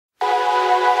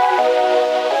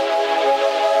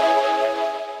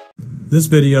This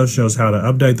video shows how to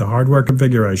update the hardware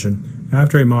configuration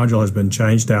after a module has been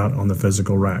changed out on the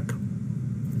physical rack.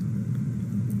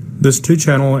 This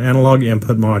 2-channel analog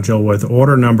input module with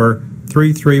order number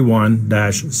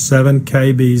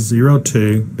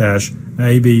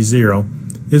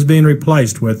 331-7KB02-AB0 is being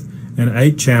replaced with an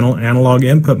 8-channel analog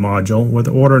input module with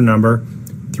order number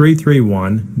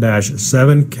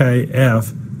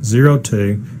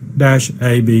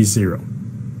 331-7KF02-AB0.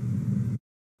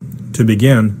 To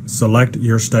begin, select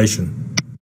your station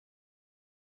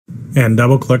and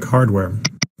double-click Hardware.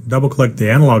 Double-click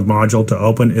the analog module to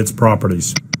open its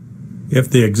properties. If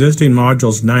the existing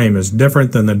module's name is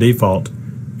different than the default,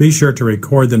 be sure to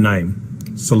record the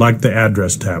name. Select the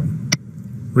Address tab.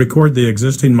 Record the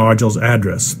existing module's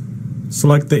address.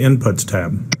 Select the Inputs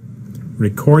tab.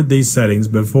 Record these settings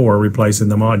before replacing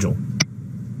the module.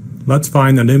 Let's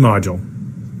find the new module.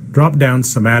 Drop down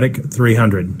Simatic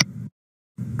 300.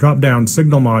 Drop down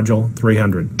Signal Module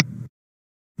 300.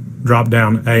 Drop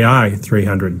down AI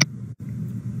 300.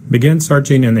 Begin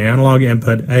searching in the Analog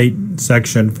Input 8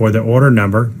 section for the order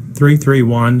number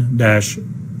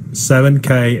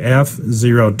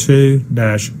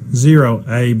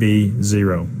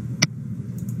 331-7KF02-0AB0.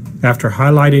 After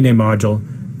highlighting a module,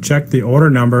 check the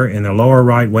order number in the lower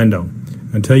right window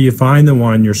until you find the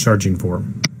one you're searching for.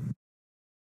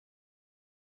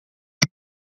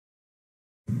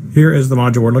 Here is the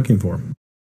module we're looking for.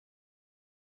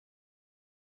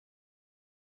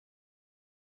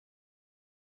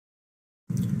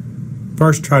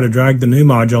 First, try to drag the new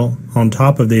module on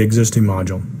top of the existing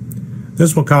module.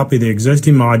 This will copy the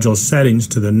existing module's settings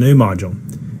to the new module.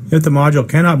 If the module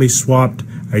cannot be swapped,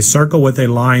 a circle with a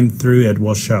line through it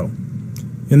will show.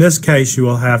 In this case, you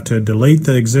will have to delete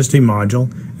the existing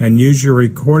module and use your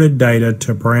recorded data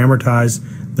to parameterize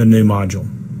the new module.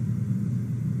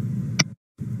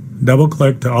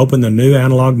 Double-click to open the new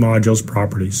analog module's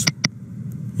properties.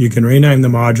 You can rename the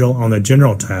module on the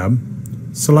General tab.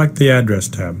 Select the Address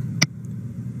tab.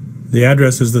 The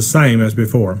address is the same as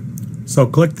before, so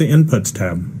click the Inputs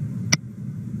tab.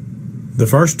 The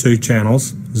first 2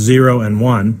 channels, 0 and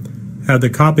 1, have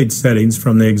the copied settings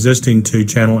from the existing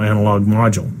 2-channel analog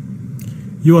module.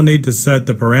 You will need to set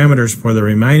the parameters for the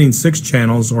remaining 6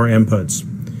 channels or inputs.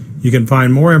 You can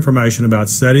find more information about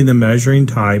setting the measuring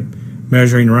type,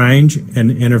 measuring range, and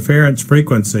interference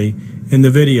frequency in the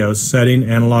video Setting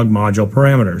Analog Module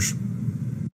Parameters.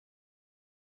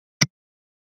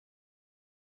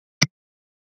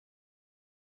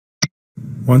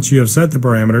 Once you have set the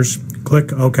parameters,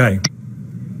 click OK.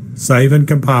 Save and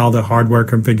compile the hardware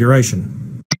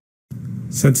configuration.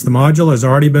 Since the module has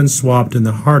already been swapped in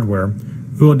the hardware,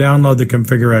 we will download the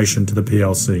configuration to the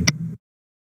PLC.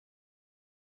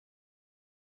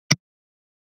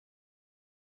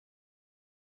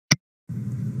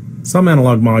 Some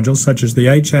analog modules, such as the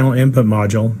 8-channel input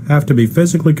module, have to be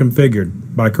physically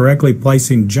configured by correctly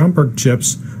placing jumper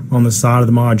chips on the side of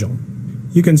the module.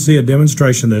 You can see a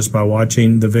demonstration of this by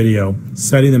watching the video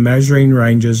Setting the Measuring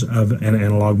Ranges of an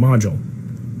Analog Module.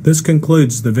 This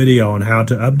concludes the video on how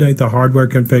to update the hardware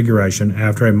configuration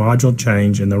after a module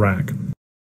change in the rack.